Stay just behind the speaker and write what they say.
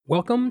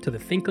Welcome to the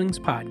Thinklings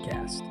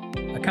Podcast,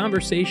 a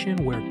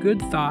conversation where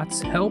good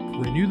thoughts help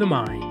renew the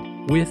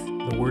mind with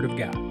the Word of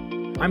God.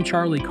 I'm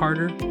Charlie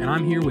Carter, and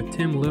I'm here with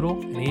Tim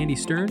Little and Andy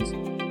Stearns.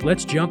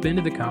 Let's jump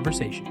into the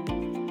conversation.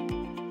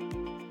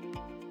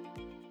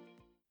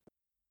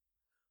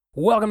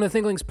 Welcome to the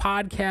Thinklings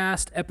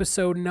Podcast,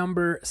 episode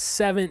number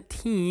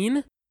 17.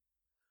 In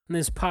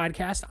this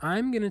podcast,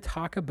 I'm going to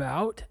talk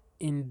about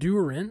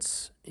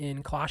endurance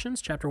in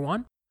Colossians chapter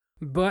 1.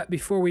 But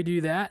before we do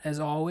that, as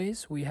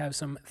always, we have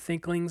some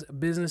Thinklings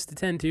business to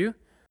tend to.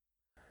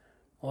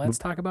 Let's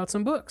talk about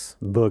some books.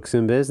 Books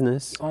and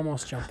business.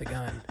 Almost jumped the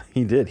gun.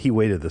 He did. He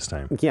waited this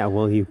time. Yeah,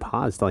 well, you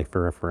paused like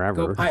for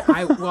forever.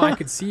 I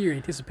could see your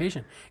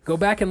anticipation. Go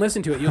back and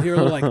listen to it. You'll hear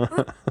a little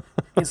like,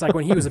 it's like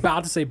when he was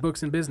about to say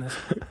books and business.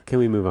 Can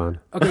we move on?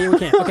 Okay, we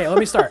can. Okay, let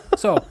me start.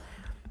 So,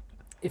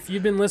 if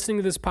you've been listening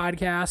to this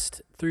podcast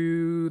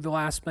through the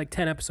last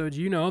 10 episodes,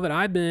 you know that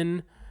I've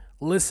been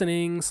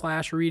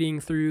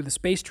listening/reading through the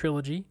Space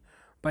Trilogy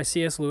by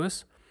C.S.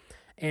 Lewis,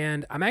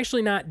 and I'm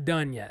actually not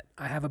done yet.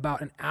 I have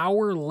about an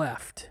hour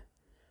left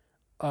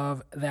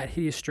of That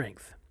Hideous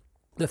Strength,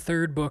 the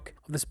third book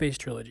of the Space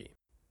Trilogy.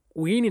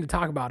 We need to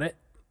talk about it,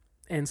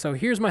 and so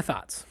here's my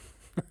thoughts.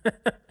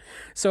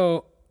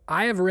 So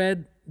I have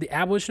read The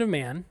Abolition of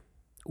Man,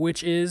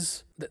 which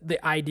is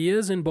the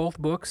ideas in both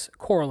books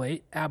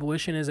correlate.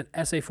 Abolition is an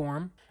essay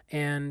form,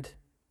 and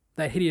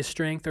That Hideous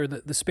Strength, or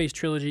the Space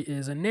Trilogy,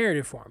 is a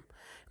narrative form.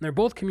 And they're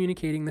both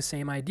communicating the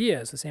same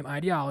ideas, the same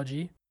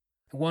ideology.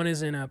 One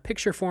is in a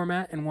picture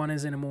format, and one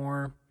is in a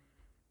more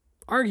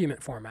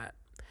argument format.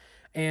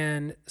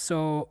 And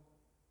so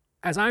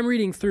as I'm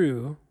reading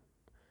through,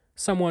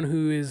 someone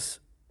who is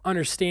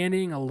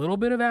understanding a little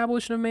bit of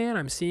Abolition of Man,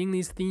 I'm seeing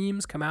these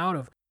themes come out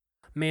of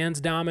man's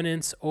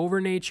dominance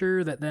over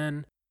nature that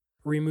then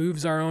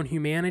removes our own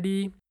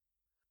humanity.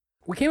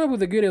 We came up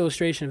with a good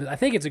illustration of it. I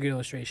think it's a good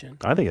illustration.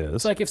 I think it is.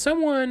 It's like if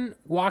someone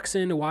walks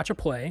in to watch a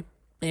play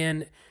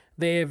and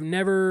they have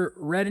never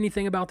read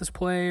anything about this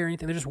play or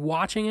anything, they're just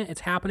watching it,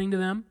 it's happening to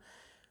them.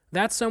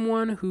 That's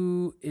someone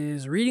who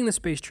is reading the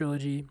Space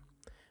Trilogy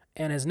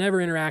and has never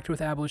interacted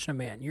with Abolition of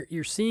Man.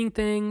 You're seeing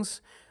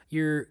things,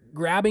 you're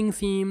grabbing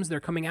themes,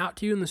 they're coming out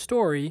to you in the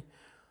story,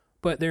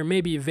 but they're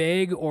maybe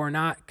vague or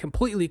not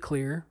completely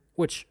clear,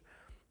 which,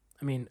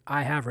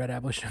 I have read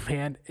Abolition of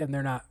Man and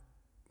they're not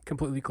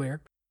completely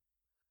clear.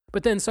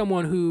 But then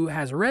someone who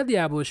has read The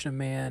Abolition of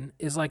Man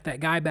is like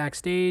that guy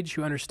backstage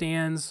who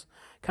understands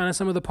kind of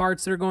some of the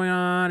parts that are going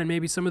on and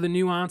maybe some of the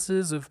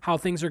nuances of how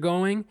things are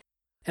going.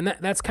 And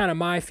that's kind of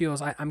my feels.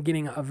 I'm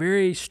getting a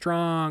very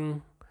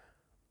strong,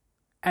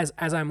 as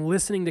I'm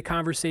listening to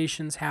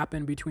conversations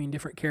happen between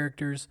different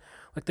characters,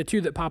 like the two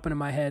that pop into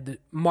my head,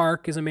 that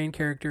Mark is a main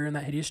character in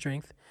That Hideous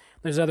Strength.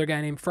 There's another guy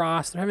named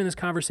Frost. They're having this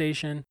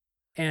conversation.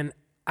 And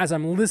as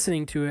I'm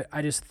listening to it,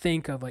 I just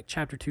think of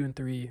chapter 2 and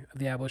 3 of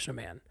The Abolition of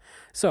Man.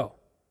 So,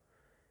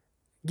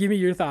 give me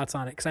your thoughts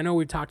on it, because I know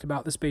we've talked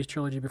about the Space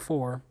Trilogy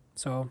before.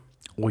 So,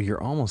 well,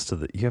 you're almost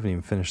to you haven't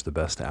even finished the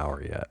best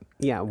hour yet.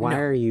 Yeah, why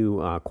are you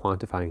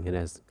quantifying it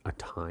as a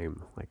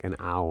time, like an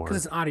hour? Because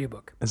it's an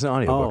audiobook. It's an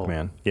audiobook,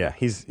 man. Yeah,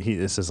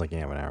 this is like, you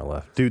have an hour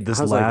left. Dude, this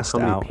last how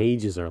hour. many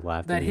pages are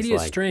left? That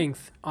Hideous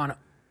Strength on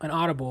an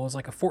Audible is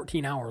like a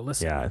 14-hour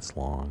listen. Yeah, it's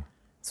long.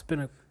 It's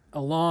been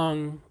a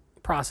long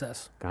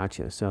process.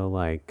 Gotcha.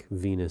 So,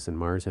 Venus and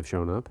Mars have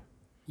shown up?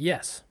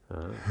 Yes.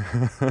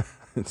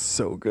 It's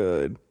so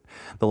good.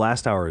 The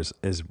last hour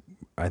is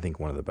I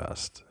think, one of the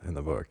best in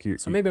the book.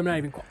 So maybe I'm not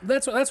even...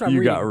 That's what I'm reading.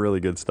 You got really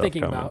good stuff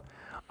thinking coming. About.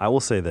 I will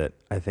say that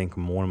I think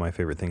one of my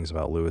favorite things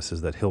about Lewis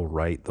is that he'll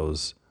write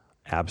those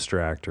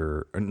abstract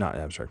or not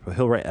abstract, but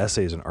he'll write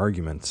essays and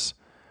arguments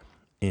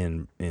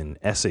in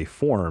essay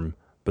form,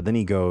 but then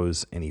he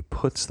goes and he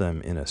puts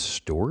them in a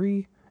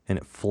story and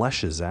it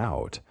fleshes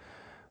out.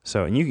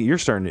 So, and you're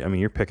starting to,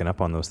 you're picking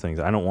up on those things.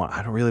 I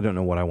really don't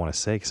know what I want to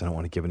say because I don't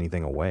want to give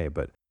anything away,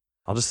 but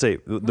I'll just say...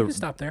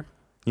 stop there.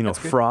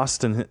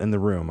 Frost in the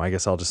room. I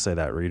guess I'll just say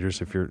that, readers.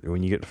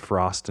 When you get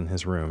Frost in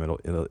his room,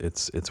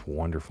 it's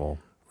wonderful.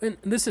 And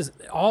this is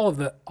all of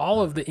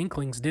the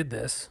Inklings did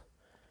this,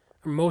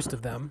 or most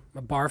of them.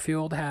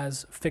 Barfield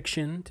has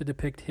fiction to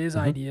depict his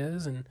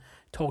ideas, and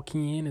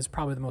Tolkien is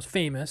probably the most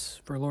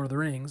famous for Lord of the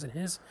Rings and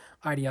his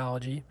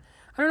ideology.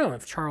 I don't know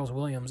if Charles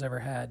Williams ever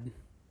had.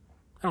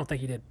 I don't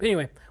think he did. But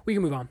anyway, we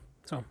can move on.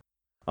 So.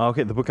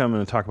 Okay, the book I'm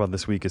going to talk about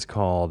this week is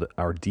called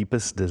Our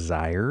Deepest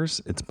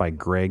Desires. It's by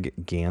Greg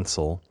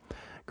Gansel.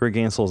 Greg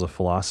Gansel is a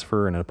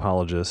philosopher and an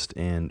apologist,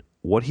 and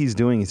what he's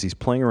doing is he's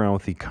playing around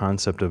with the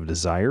concept of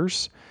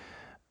desires.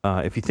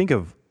 If you think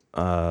of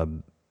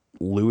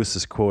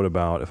Lewis's quote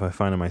about, if I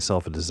find in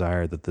myself a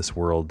desire that this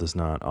world does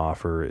not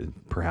offer,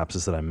 perhaps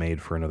it's that I'm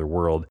made for another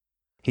world.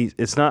 I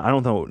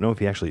don't know if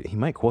he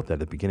might quote that at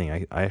the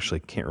beginning. I actually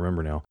can't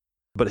remember now.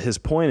 But his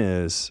point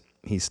is,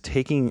 he's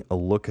taking a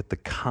look at the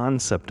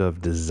concept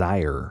of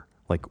desire,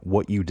 like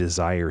what you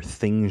desire,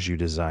 things you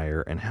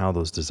desire, and how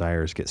those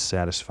desires get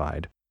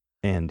satisfied.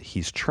 And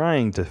he's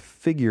trying to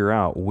figure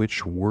out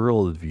which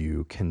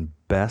worldview can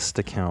best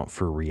account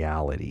for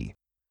reality.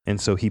 And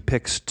so he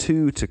picks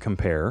two to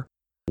compare.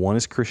 One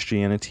is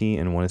Christianity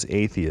and one is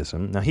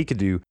atheism. Now, he could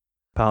do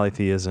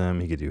polytheism,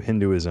 he could do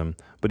Hinduism,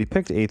 but he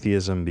picked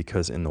atheism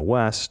because in the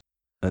West,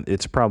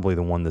 it's probably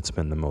the one that's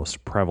been the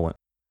most prevalent.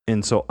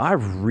 And so I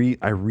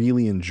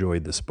really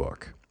enjoyed this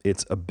book.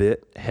 It's a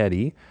bit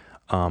heady,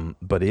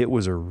 but it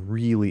was a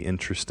really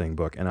interesting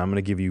book, and I'm going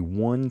to give you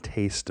one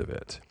taste of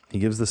it. He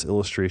gives this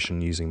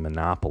illustration using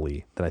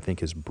Monopoly that I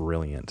think is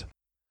brilliant.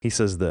 He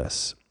says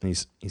this,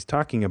 he's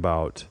talking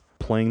about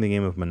playing the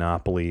game of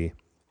Monopoly,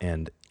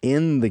 and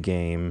in the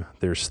game,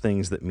 there's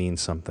things that mean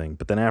something,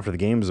 but then after the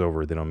game's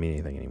over, they don't mean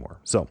anything anymore.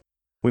 So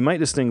we might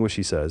distinguish,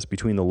 he says,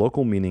 between the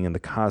local meaning and the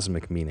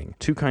cosmic meaning.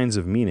 Two kinds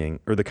of meaning,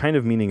 or the kind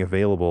of meaning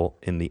available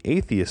in the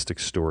atheistic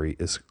story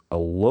is a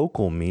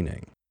local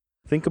meaning.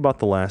 Think about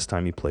the last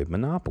time you played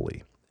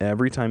Monopoly.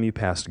 Every time you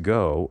passed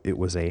go, it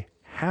was a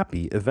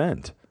happy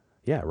event.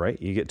 Yeah,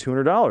 right? You get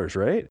 $200,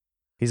 right?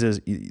 He says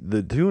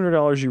the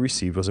 $200 you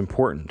received was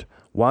important.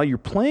 While you're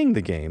playing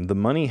the game, the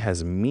money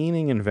has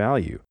meaning and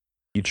value.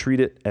 You treat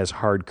it as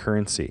hard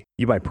currency.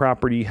 You buy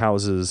property,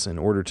 houses in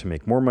order to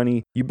make more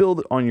money. You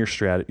build your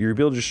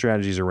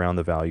strategies around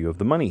the value of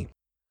the money.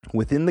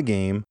 Within the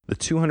game, the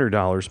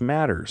 $200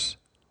 matters.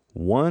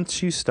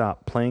 Once you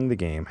stop playing the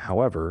game,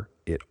 however,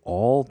 it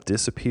all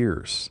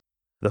disappears.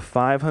 The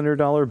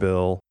 $500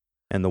 bill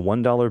and the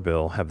 $1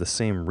 bill have the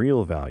same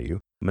real value.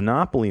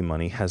 Monopoly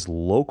money has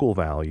local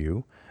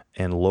value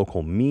and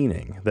local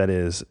meaning. That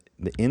is,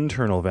 the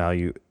internal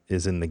value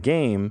is in the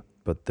game,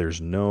 but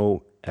there's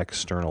no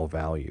external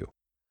value.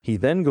 He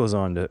then goes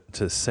on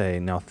to say,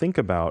 now think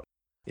about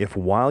if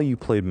while you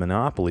played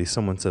Monopoly,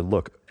 someone said,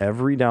 look,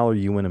 every dollar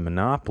you win in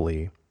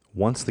Monopoly,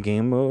 once the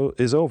game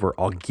is over,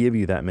 I'll give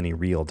you that many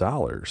real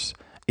dollars.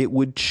 It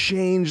would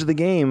change the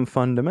game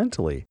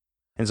fundamentally.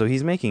 And so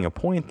he's making a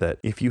point that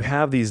if you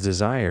have these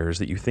desires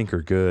that you think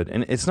are good,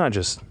 and it's not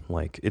just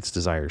like it's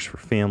desires for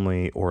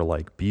family or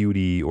like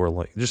beauty or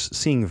like just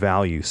seeing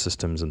value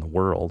systems in the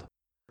world.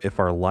 If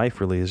our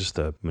life really is just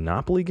a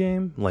Monopoly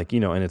game, like,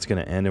 and it's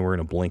going to end and we're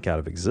going to blink out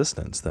of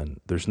existence, then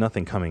there's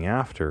nothing coming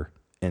after.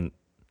 And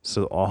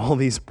so all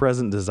these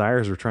present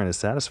desires we're trying to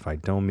satisfy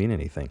don't mean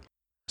anything.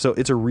 So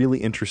it's a really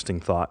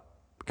interesting thought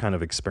kind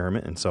of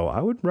experiment. And so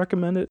I would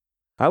recommend it.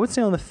 I would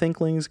say on the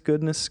Thinkling's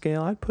goodness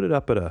scale, I'd put it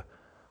up at a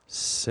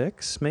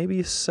 6,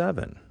 maybe a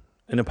 7.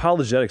 In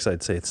apologetics,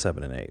 I'd say it's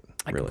 7 and 8.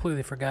 I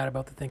completely forgot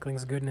about the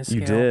Thinkling's goodness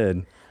You scale.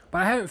 did.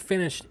 But I haven't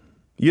finished.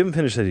 You haven't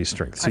finished Eddie's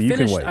Strength, so you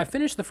can wait. I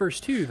finished the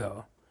first two,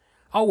 though.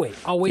 I'll wait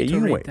to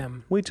rate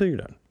them. Wait till you're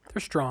done. They're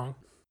strong.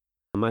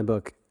 My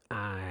book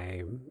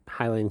I'm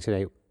highlighting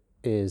today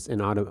is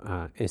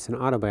it's an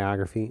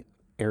autobiography,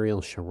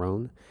 Ariel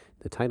Sharon.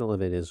 The title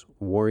of it is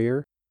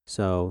Warrior.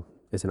 So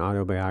it's an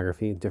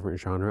autobiography, different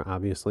genre,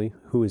 obviously.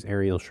 Who is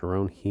Ariel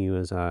Sharon? He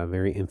was a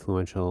very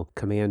influential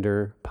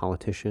commander,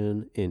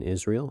 politician in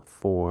Israel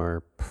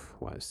for,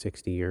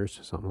 60 years,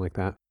 something like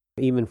that.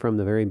 Even from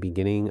the very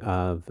beginning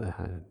of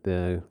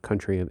the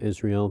country of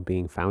Israel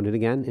being founded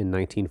again in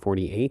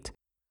 1948,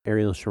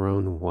 Ariel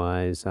Sharon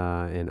was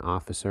an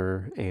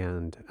officer,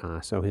 and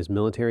so his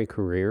military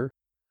career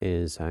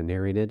is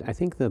narrated. I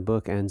think the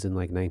book ends in the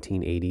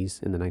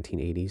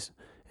 1980s,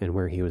 and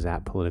where he was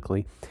at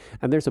politically.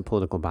 And there's a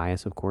political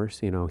bias, of course.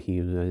 He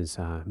was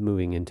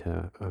moving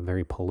into a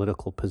very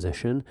political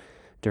position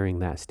during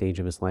that stage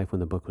of his life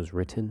when the book was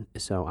written.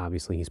 So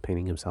obviously he's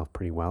painting himself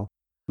pretty well.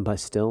 But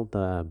still,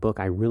 the book,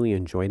 I really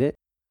enjoyed it,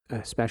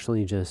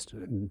 especially just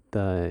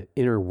the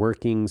inner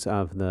workings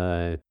of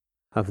the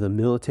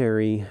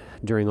military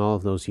during all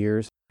of those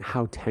years,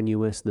 how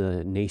tenuous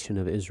the nation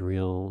of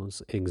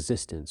Israel's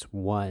existence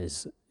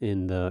was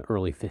in the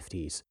early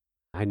 50s.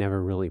 I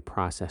never really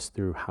processed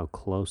through how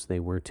close they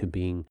were to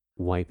being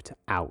wiped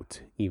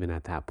out, even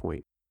at that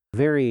point.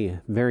 Very,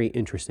 very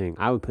interesting.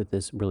 I would put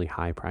this really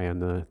high, probably on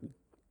the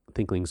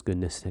Thinkling's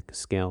goodness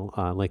scale,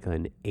 like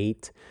an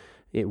 8.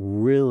 It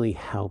really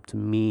helped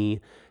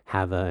me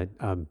have a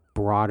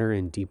broader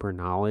and deeper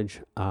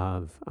knowledge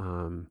of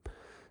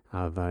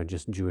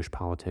just Jewish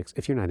politics.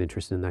 If you're not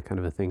interested in that kind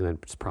of a thing, then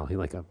it's probably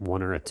like a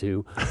 1 or a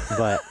 2.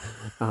 But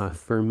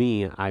for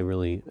me,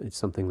 it's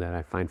something that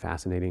I find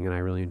fascinating, and I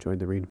really enjoyed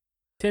the read.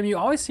 Tim, you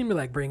always seem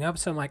to bring up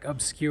some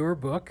obscure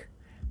book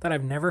that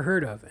I've never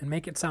heard of and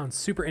make it sound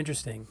super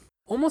interesting.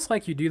 Almost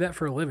like you do that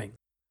for a living,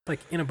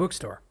 like in a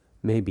bookstore.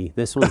 Maybe.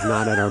 This one's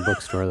not at our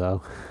bookstore,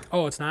 though.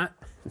 Oh, it's not?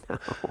 No.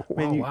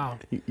 Man, wow.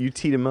 You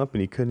teed him up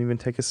and he couldn't even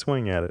take a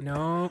swing at it.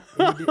 No,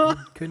 he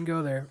couldn't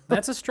go there.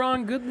 That's a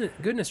strong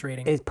goodness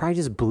rating. It probably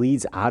just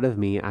bleeds out of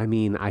me. I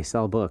mean, I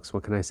sell books.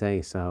 What can I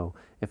say? So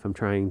if I'm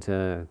trying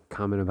to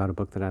comment about a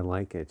book that I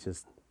like, it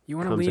just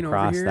comes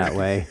across that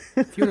way.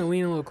 If you want to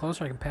lean a little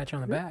closer, I can pat you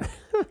on the back.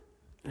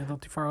 A little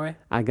too far away?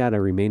 I got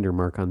a remainder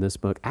mark on this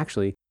book.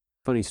 Actually,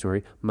 funny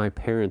story, my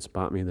parents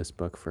bought me this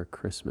book for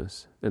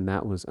Christmas, and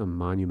that was a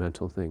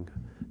monumental thing.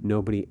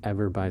 Nobody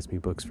ever buys me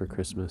books for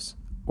Christmas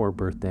or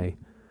birthday.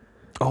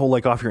 Oh,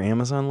 like off your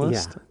Amazon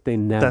list? Yeah, they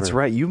never. That's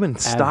right. You've been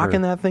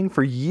stocking that thing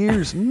for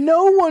years.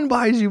 No one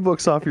buys you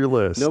books off your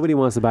list. Nobody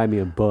wants to buy me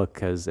a book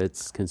because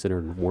it's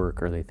considered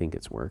work or they think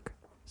it's work.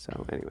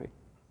 So anyway.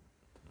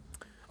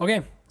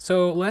 Okay,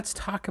 so let's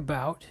talk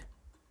about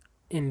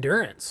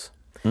endurance.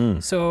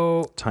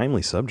 So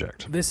Timely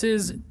subject. this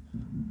is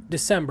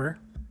December.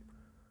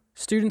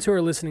 Students who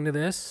are listening to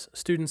this,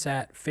 students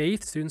at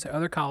Faith, students at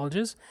other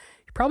colleges,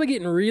 you're probably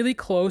getting really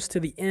close to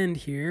the end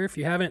here. If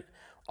you haven't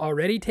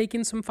already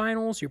taken some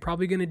finals, you're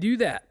probably going to do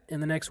that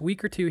in the next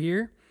week or two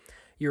here.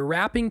 You're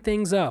wrapping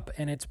things up,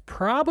 and it's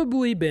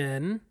probably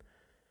been,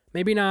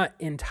 maybe not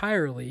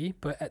entirely,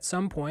 but at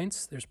some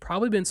points, there's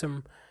probably been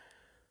some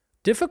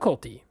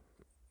difficulty.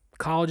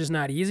 College is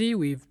not easy.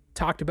 We've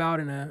talked about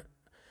in a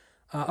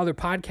other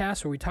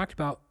podcasts where we talked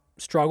about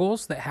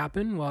struggles that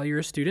happen while you're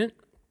a student,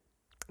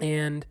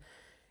 and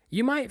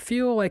you might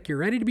feel like you're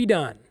ready to be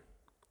done.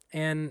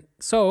 And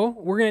so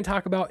we're going to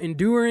talk about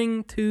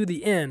enduring to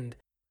the end.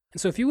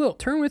 And so if you will,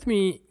 turn with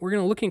me, we're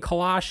going to look in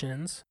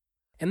Colossians,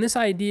 and this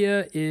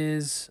idea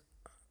is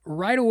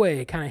right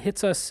away, kind of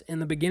hits us in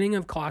the beginning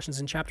of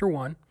Colossians in chapter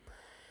 1.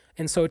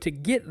 And so to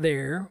get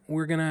there,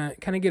 we're going to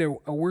kind of get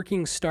a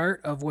working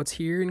start of what's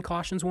here in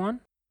Colossians 1.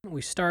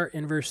 We start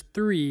in verse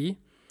 3,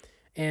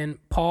 and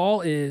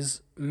Paul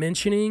is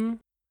mentioning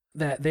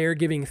that they're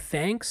giving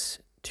thanks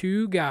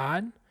to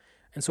God.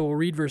 And so we'll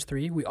read verse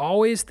 3. We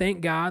always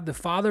thank God, the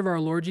Father of our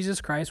Lord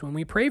Jesus Christ, when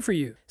we pray for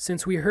you,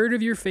 since we heard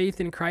of your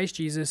faith in Christ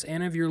Jesus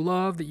and of your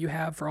love that you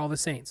have for all the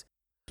saints.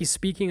 He's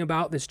speaking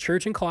about this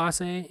church in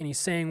Colossae, and he's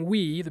saying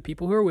we, the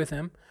people who are with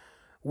him,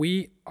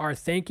 we are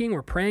thanking,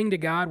 we're praying to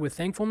God with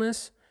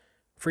thankfulness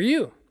for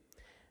you.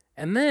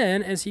 And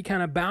then as he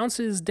kind of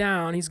bounces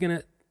down, he's going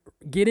to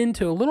get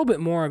into a little bit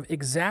more of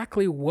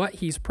exactly what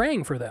he's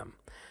praying for them.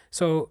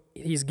 So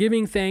he's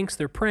giving thanks,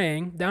 they're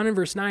praying. Down in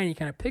verse 9, he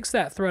kind of picks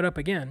that thread up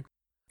again.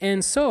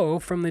 And so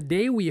from the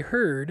day we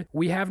heard,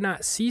 we have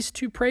not ceased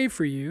to pray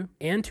for you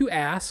and to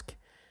ask.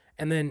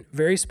 And then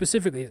very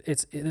specifically,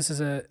 this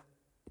is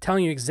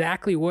telling you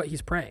exactly what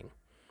he's praying.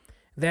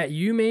 That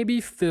you may be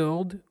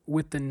filled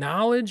with the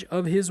knowledge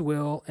of his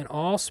will and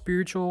all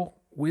spiritual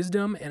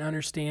wisdom and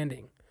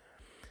understanding.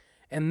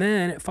 And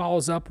then it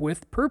follows up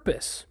with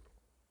purpose.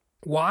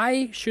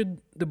 Why did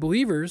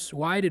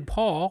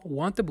Paul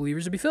want the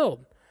believers to be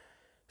filled?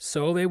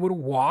 So they would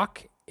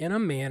walk in a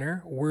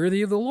manner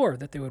worthy of the Lord,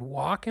 that they would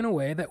walk in a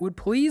way that would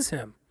please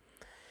him.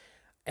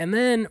 And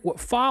then what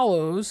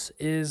follows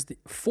is the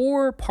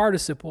 4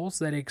 participles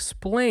that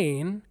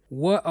explain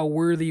what a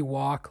worthy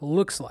walk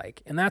looks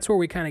like. And that's where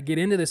we kind of get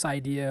into this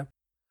idea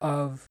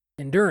of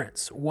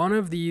endurance. One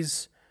of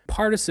these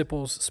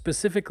participles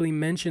specifically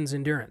mentions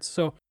endurance.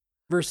 So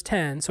verse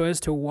 10, so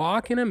as to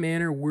walk in a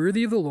manner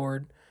worthy of the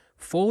Lord,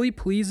 fully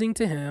pleasing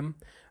to him,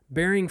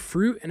 bearing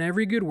fruit in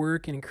every good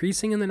work and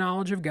increasing in the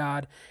knowledge of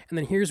God. And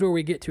then here's where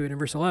we get to it in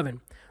verse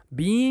 11.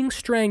 Being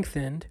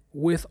strengthened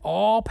with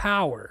all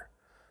power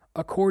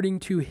according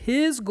to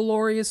his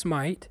glorious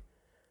might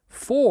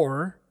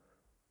for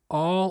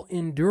all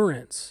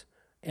endurance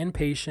and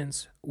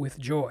patience with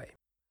joy.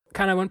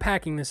 Kind of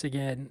unpacking this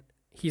again,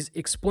 he's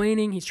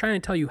trying to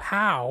tell you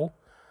how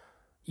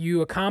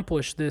you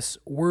accomplish this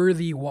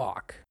worthy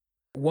walk.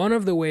 One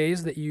of the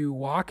ways that you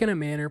walk in a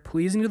manner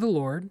pleasing to the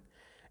Lord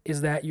is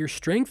that you're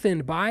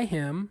strengthened by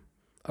him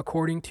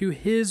according to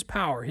his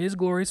power, his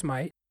glorious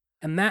might,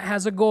 and that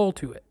has a goal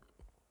to it,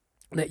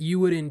 that you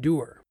would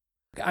endure.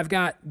 I've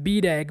got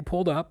BDAG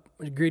pulled up,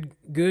 a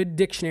good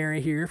dictionary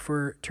here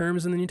for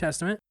terms in the New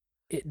Testament.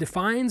 It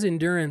defines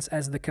endurance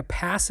as the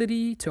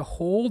capacity to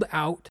hold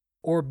out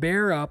or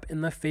bear up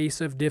in the face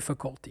of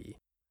difficulty,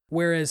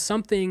 whereas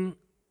something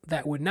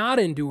that would not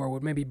endure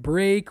would maybe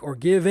break or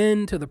give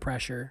in to the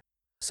pressure.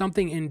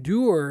 Something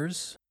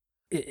endures,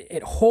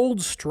 it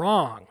holds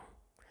strong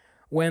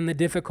when the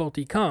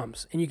difficulty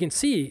comes. And you can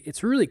see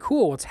it's really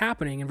cool what's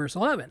happening in verse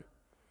 11.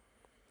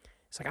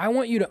 It's like, I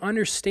want you to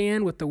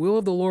understand what the will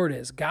of the Lord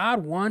is.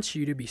 God wants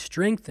you to be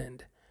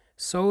strengthened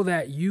so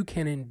that you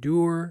can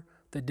endure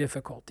the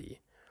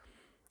difficulty.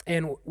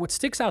 And what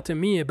sticks out to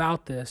me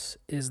about this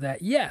is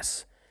that,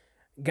 yes,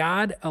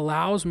 God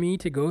allows me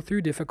to go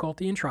through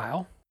difficulty and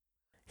trial.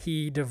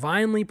 He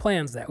divinely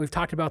plans that. We've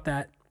talked about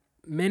that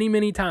many,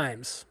 many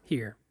times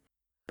here.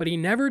 But he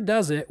never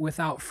does it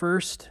without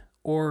first,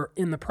 or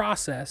in the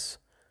process,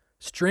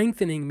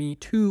 strengthening me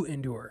to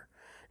endure.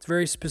 It's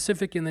very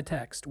specific in the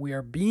text. We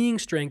are being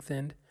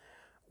strengthened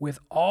with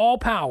all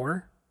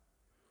power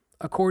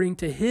according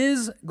to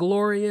his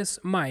glorious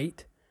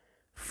might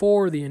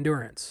for the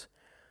endurance.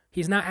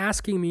 He's not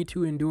asking me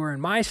to endure in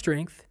my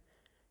strength.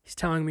 He's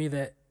telling me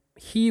that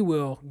he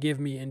will give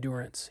me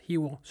endurance. He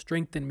will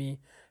strengthen me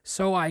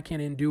so I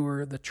can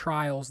endure the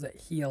trials that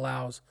he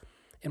allows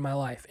in my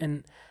life.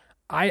 And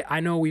I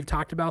know we've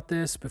talked about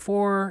this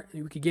before.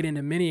 We could get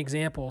into many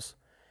examples.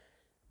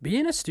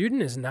 Being a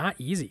student is not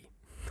easy.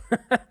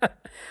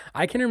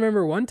 I can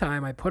remember one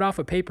time I put off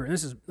a paper, and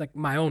this is like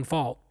my own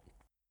fault.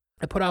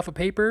 I put off a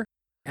paper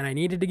and I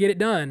needed to get it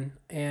done.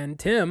 And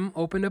Tim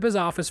opened up his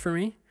office for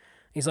me.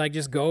 He's like,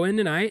 just go in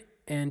tonight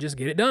and just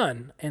get it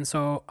done. And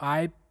so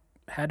I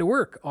had to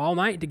work all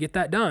night to get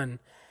that done.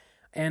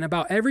 And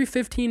about every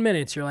 15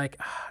 minutes, you're like,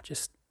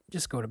 just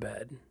go to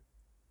bed.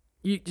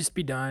 You just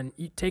be done.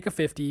 You take a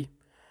 50,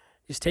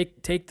 Just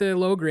take the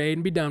low grade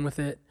and be done with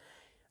it.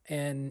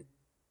 And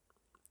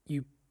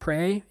you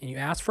pray and you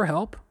ask for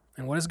help.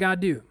 And what does God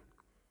do?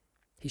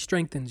 He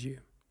strengthens you.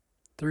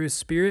 Through his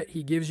Spirit,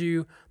 he gives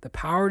you the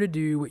power to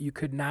do what you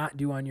could not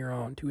do on your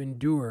own, to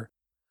endure.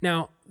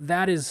 Now,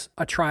 that is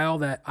a trial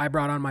that I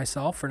brought on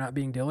myself for not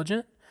being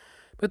diligent.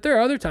 But there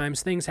are other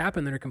times things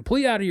happen that are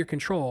completely out of your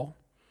control.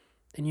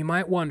 And you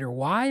might wonder,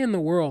 why in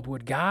the world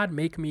would God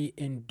make me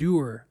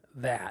endure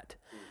that?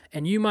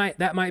 And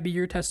that might be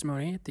your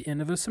testimony at the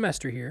end of a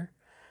semester here.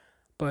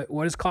 But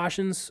what does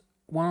Colossians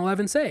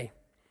 1:11 say?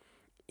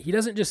 He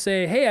doesn't just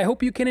say, hey, I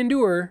hope you can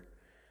endure.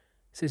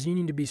 He says you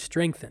need to be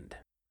strengthened.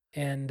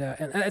 And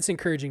that's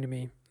encouraging to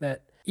me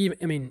that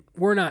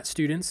we're not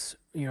students,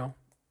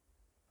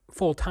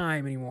 full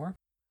time anymore.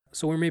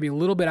 So we're maybe a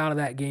little bit out of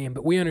that game,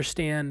 but we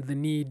understand the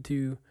need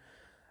to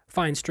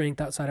find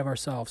strength outside of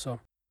ourselves. So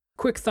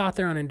quick thought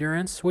there on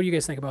endurance. What do you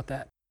guys think about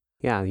that?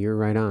 Yeah, you're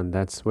right on.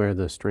 That's where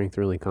the strength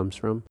really comes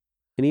from.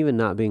 And even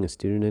not being a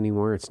student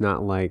anymore, it's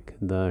not like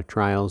the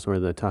trials or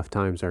the tough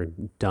times are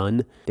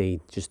done. They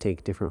just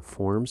take different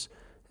forms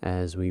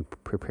as we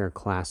prepare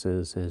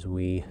classes, as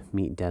we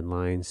meet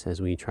deadlines,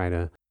 as we try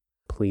to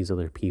please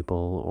other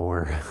people,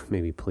 or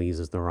maybe please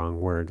is the wrong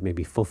word,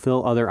 maybe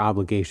fulfill other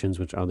obligations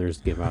which others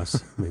give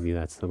us. Maybe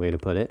that's the way to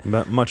put it.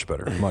 But much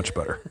better, much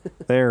better.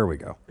 There we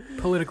go.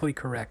 Politically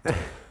correct.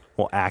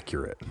 Well,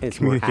 accurate.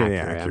 It's more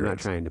accurate. I'm not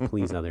trying to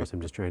please others.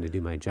 I'm just trying to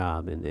do my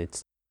job. And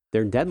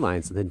they're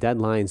deadlines. The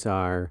deadlines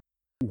are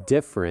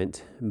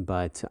different,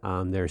 but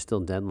there are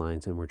still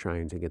deadlines, and we're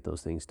trying to get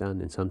those things done.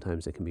 And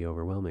sometimes it can be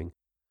overwhelming.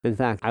 In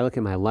fact, I look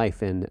at my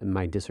life and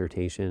my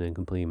dissertation and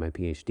completing my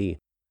PhD.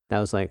 That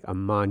was like a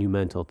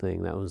monumental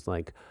thing. That was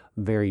like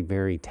very,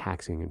 very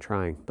taxing and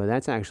trying. But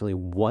that actually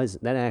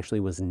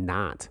was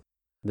not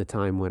the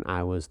time when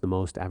I was the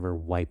most ever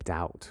wiped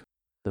out.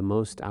 The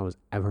most I was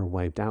ever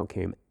wiped out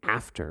came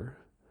after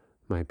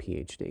my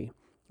PhD.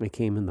 It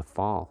came in the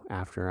fall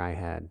after I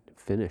had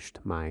finished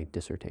my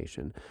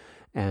dissertation,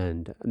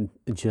 and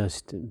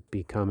just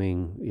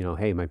becoming,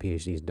 hey, my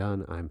PhD is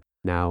done. I'm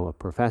now a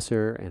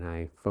professor and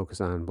I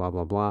focus on blah,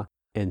 blah, blah.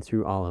 And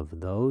through all of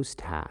those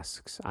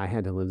tasks, I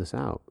had to live this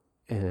out.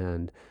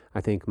 And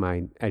I think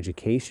my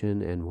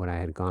education and what I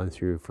had gone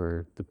through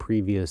for the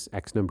previous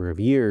X number of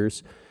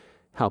years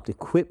helped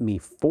equip me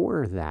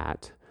for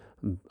that,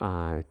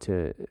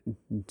 to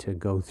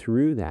go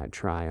through that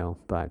trial.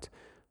 But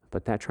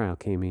that trial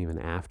came even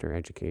after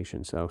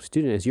education. So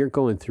student, as you're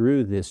going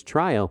through this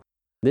trial,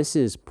 this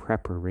is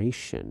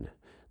preparation.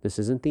 This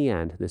isn't the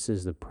end. This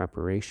is the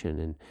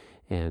preparation.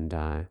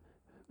 And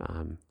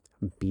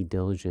be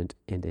diligent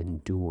and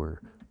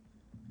endure.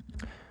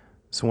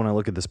 So when I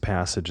look at this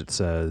passage, it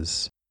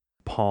says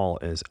Paul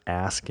is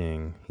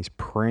asking, he's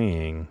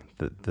praying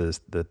that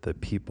the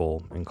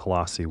people in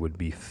Colossae would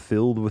be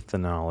filled with the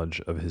knowledge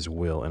of his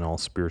will and all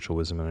spiritual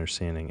wisdom and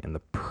understanding. And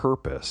the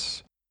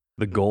purpose,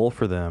 the goal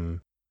for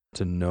them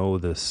to know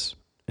this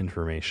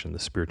information, the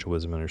spiritual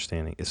wisdom and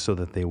understanding, is so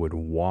that they would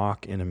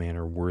walk in a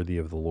manner worthy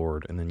of the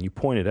Lord. And then you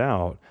pointed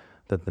out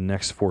that the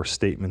next 4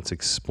 statements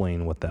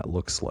explain what that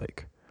looks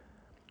like.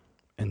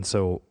 And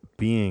so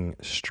being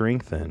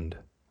strengthened,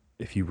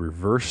 if you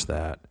reverse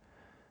that,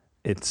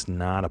 it's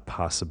not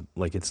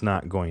it's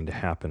not going to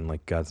happen.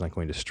 Like God's not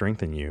going to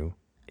strengthen you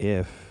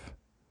if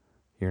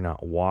you're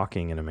not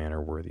walking in a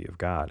manner worthy of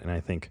God. And I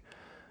think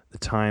the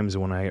times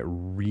when I get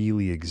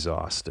really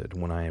exhausted,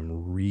 when I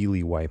am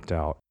really wiped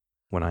out,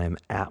 when I am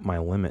at my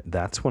limit,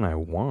 that's when I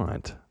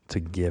want to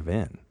give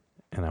in.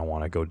 And I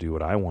want to go do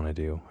what I want to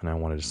do. And I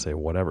want to just say,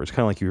 whatever. It's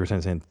kind of like you were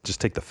saying,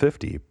 just take the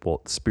 50.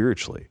 Well,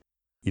 spiritually,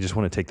 you just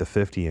want to take the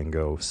 50 and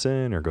go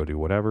sin or go do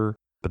whatever.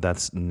 But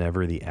that's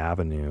never the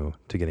avenue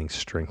to getting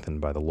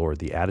strengthened by the Lord.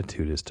 The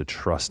attitude is to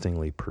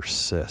trustingly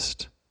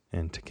persist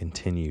and to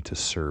continue to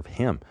serve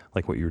him.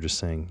 Like what you were just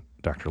saying,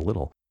 Dr.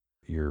 Little,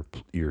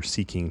 you're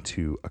seeking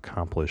to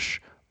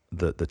accomplish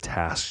the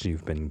tasks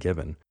you've been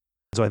given.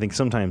 So I think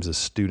sometimes as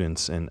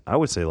students, and I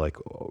would say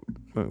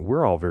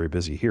we're all very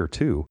busy here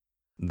too,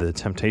 the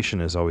temptation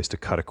is always to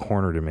cut a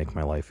corner to make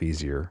my life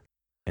easier.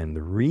 And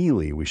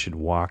really, we should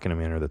walk in a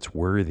manner that's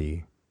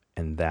worthy,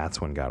 and that's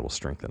when God will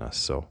strengthen us.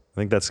 So I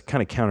think that's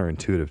kind of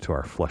counterintuitive to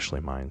our fleshly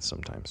minds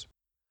sometimes.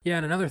 Yeah,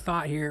 and another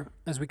thought here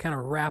as we kind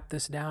of wrap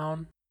this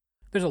down.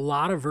 There's a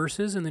lot of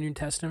verses in the New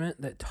Testament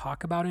that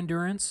talk about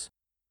endurance.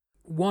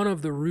 One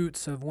of the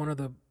roots of one of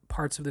the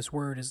parts of this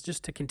word is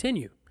just to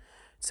continue.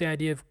 It's the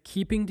idea of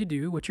keeping to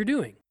do what you're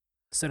doing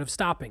instead of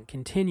stopping.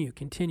 Continue.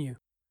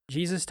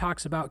 Jesus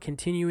talks about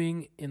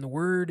continuing in the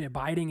Word,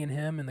 abiding in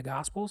Him in the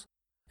Gospels.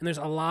 And there's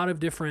a lot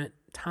of different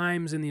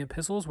times in the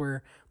epistles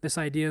where this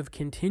idea of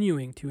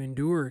continuing to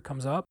endure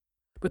comes up.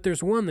 But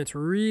there's one that's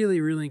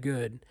really, really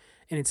good,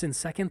 and it's in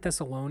 2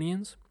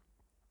 Thessalonians.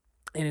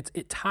 And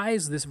it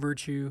ties this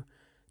virtue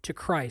to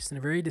Christ in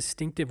a very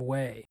distinctive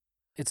way.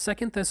 It's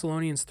 2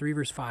 Thessalonians 3,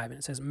 verse 5, and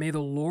it says, "May the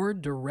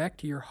Lord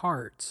direct your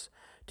hearts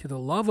to the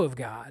love of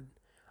God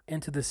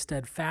and to the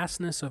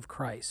steadfastness of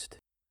Christ."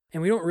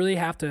 And we don't really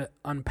have to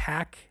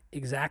unpack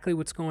exactly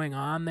what's going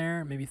on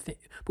there, but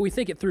we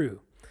think it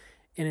through.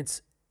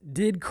 And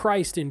did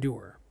Christ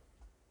endure?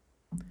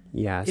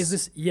 Yes. Is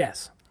this,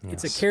 yes.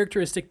 It's a Yes.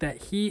 characteristic that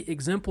he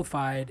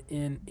exemplified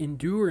in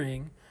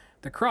enduring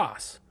the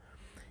cross.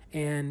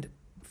 And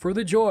for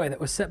the joy that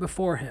was set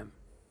before him,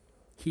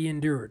 he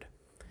endured.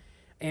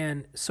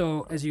 And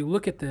so as you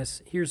look at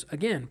this, here's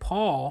again,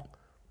 Paul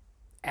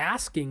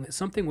asking that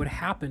something would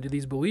happen to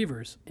these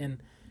believers.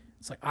 And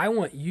it's like, I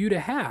want you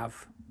to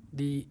have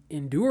the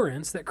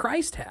endurance that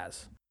Christ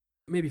has.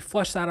 Maybe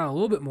flesh that out a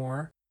little bit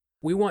more.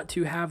 We want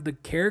to have the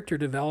character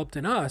developed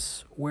in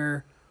us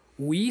where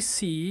we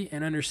see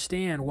and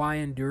understand why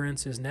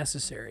endurance is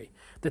necessary,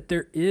 that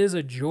there is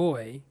a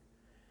joy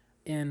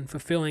in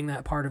fulfilling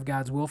that part of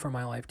God's will for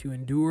my life, to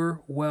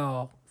endure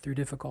well through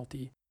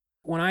difficulty.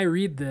 When I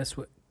read this,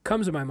 what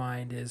comes to my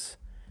mind is,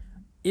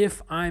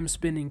 if I'm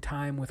spending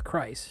time with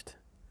Christ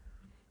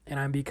and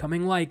I'm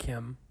becoming like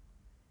him,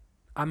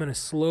 I'm going to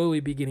slowly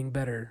be getting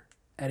better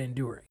at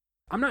enduring.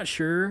 I'm not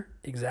sure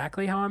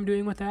exactly how I'm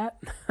doing with that.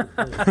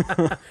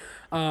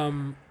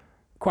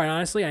 Quite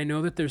honestly, I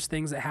know that there's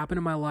things that happen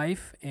in my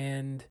life,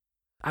 and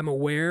I'm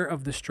aware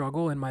of the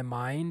struggle in my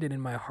mind and in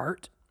my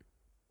heart.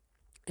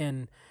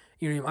 And,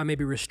 I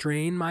maybe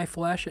restrain my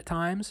flesh at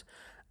times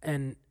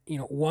and,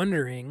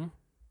 wondering,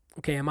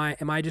 okay, am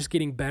I just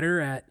getting better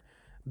at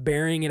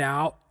bearing it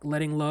out,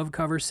 letting love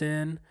cover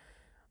sin?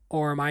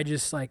 Or am I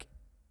just like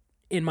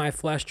in my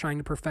flesh trying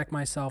to perfect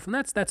myself? And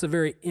that's a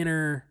very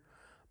inner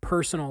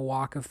personal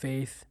walk of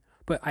faith.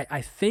 But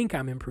I think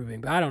I'm improving,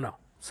 but I don't know.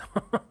 So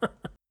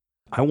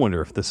I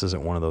wonder if this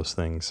isn't one of those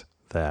things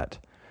that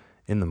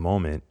in the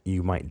moment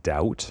you might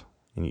doubt.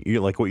 And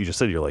you're like what you just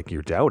said,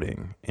 you're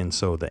doubting. And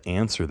so the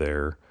answer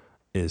there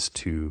is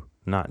to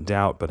not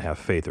doubt, but have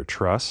faith or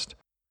trust.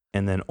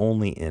 And then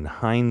only in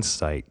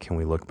hindsight can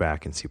we look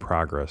back and see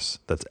progress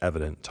that's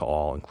evident to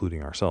all,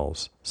 including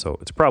ourselves. So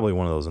it's probably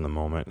one of those in the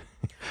moment.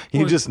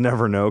 You just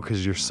never know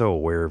because you're so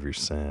aware of your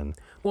sin.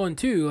 Well, and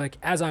two, like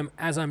as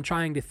I'm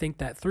trying to think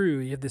that through,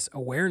 you have this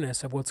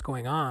awareness of what's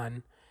going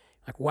on.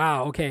 Like,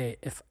 wow, okay,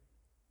 if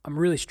I'm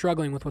really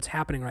struggling with what's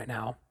happening right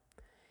now,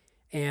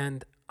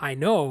 and I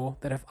know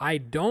that if I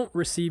don't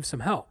receive some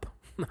help,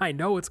 I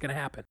know what's going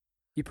to happen.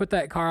 You put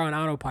that car on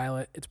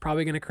autopilot, it's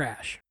probably going to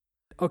crash.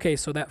 Okay,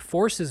 so that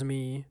forces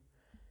me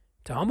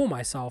to humble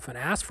myself and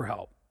ask for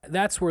help.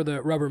 That's where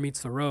the rubber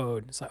meets the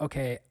road. It's like,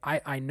 okay,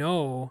 I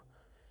know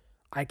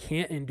I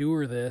can't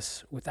endure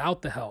this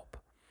without the help.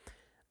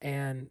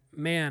 And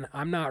man,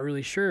 I'm not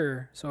really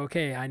sure. So,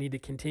 okay, I need to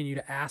continue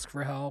to ask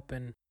for help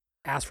and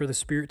ask for the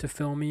Spirit to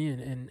fill me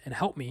and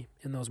help me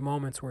in those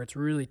moments where it's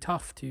really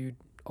tough to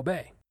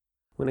obey.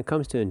 When it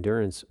comes to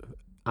endurance,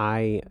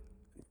 I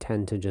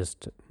tend to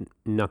just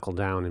knuckle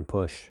down and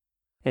push.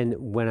 And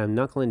when I'm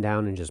knuckling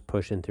down and just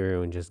pushing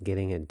through and just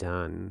getting it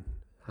done,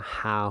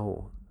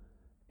 how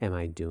am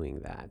I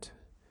doing that?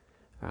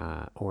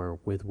 Or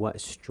with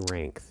what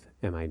strength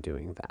am I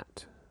doing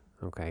that?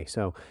 Okay,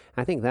 so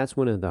I think that's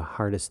one of the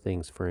hardest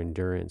things for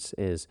endurance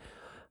is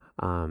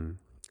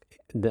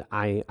that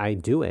I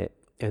do it,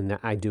 and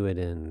I do it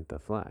in the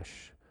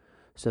flesh.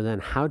 So then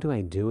how do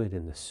I do it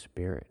in the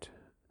Spirit?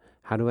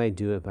 How do I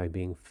do it by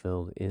being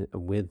filled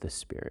with the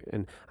Spirit?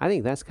 And I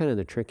think that's kind of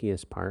the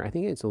trickiest part. I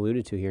think it's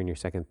alluded to here in your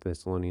 2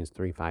 Thessalonians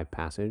 3:5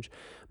 passage.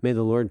 May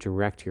the Lord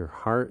direct your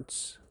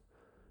hearts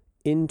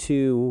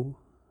into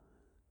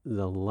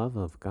the love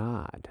of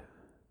God.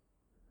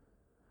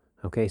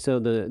 Okay, so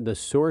the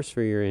source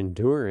for your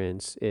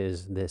endurance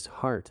is this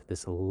heart,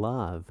 this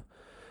love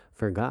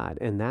for God.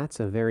 And that's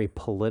a very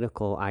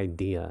political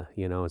idea.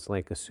 It's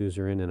like a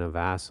suzerain and a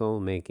vassal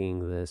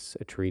making this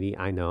a treaty.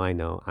 I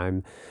know,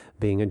 I'm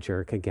being a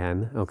jerk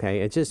again.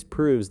 Okay, it just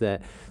proves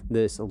that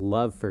this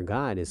love for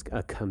God is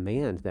a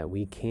command that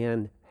we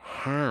can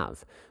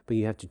have, but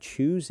you have to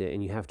choose it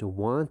and you have to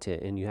want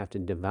it and you have to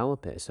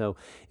develop it. So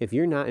if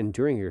you're not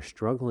enduring, you're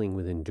struggling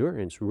with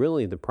endurance,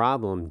 really the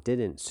problem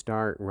didn't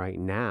start right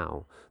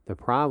now. The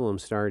problem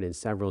started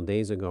several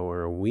days ago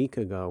or a week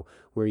ago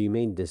where you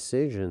made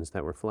decisions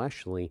that were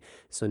fleshly.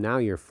 So now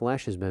your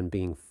flesh has been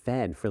being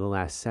fed for the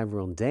last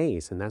several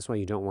days, and that's why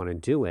you don't want to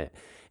do it.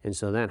 And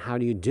so then how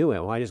do you do it?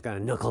 Well, I just got to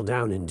knuckle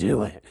down and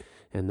do it.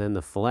 And then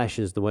the flesh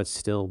is what's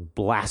still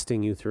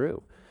blasting you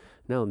through.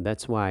 No,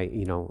 that's why,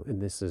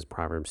 this is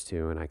Proverbs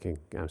 2, and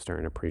I'm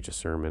starting to preach a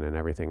sermon and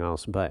everything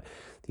else. But,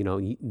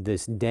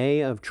 this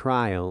day of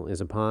trial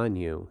is upon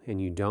you, and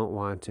you don't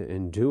want to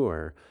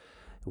endure.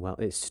 Well,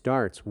 it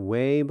starts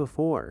way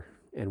before.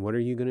 And what are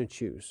you going to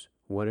choose?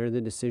 What are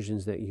the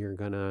decisions that you're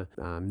going to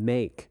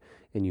make?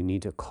 And you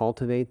need to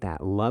cultivate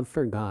that love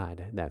for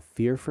God, that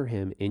fear for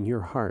Him in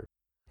your heart.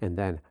 And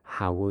then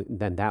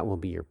that will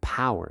be your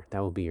power.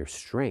 That will be your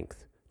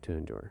strength to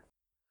endure.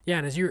 Yeah,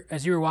 and as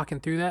you were walking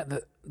through that,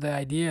 the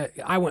idea,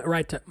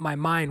 my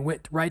mind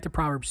went right to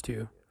Proverbs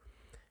 2.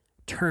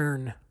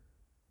 Turn.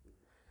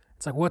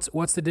 It's like,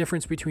 what's the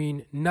difference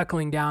between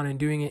knuckling down and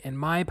doing it in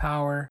my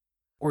power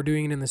or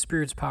doing it in the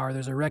Spirit's power?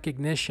 There's a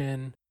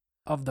recognition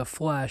of the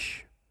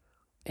flesh,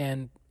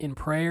 and in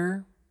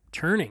prayer,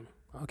 turning.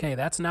 Okay,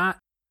 that's not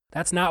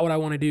what I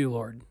want to do,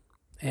 Lord.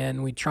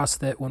 And we trust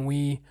that when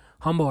we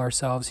humble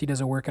ourselves, he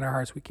does a work in our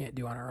hearts we can't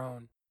do on our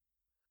own.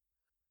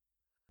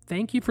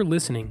 Thank you for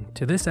listening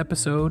to this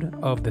episode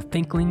of the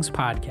Thinklings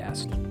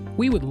Podcast.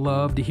 We would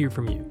love to hear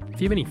from you.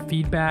 If you have any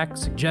feedback,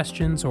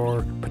 suggestions,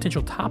 or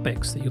potential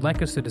topics that you'd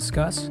like us to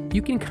discuss,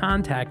 you can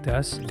contact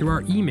us through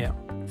our email,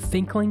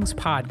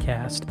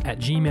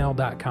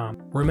 thinklingspodcast@gmail.com.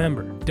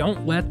 Remember,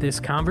 don't let this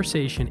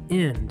conversation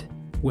end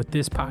with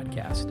this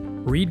podcast.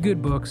 Read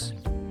good books,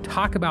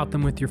 talk about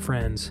them with your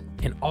friends,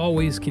 and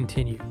always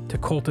continue to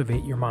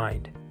cultivate your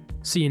mind.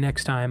 See you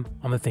next time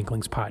on the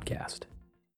Thinklings Podcast.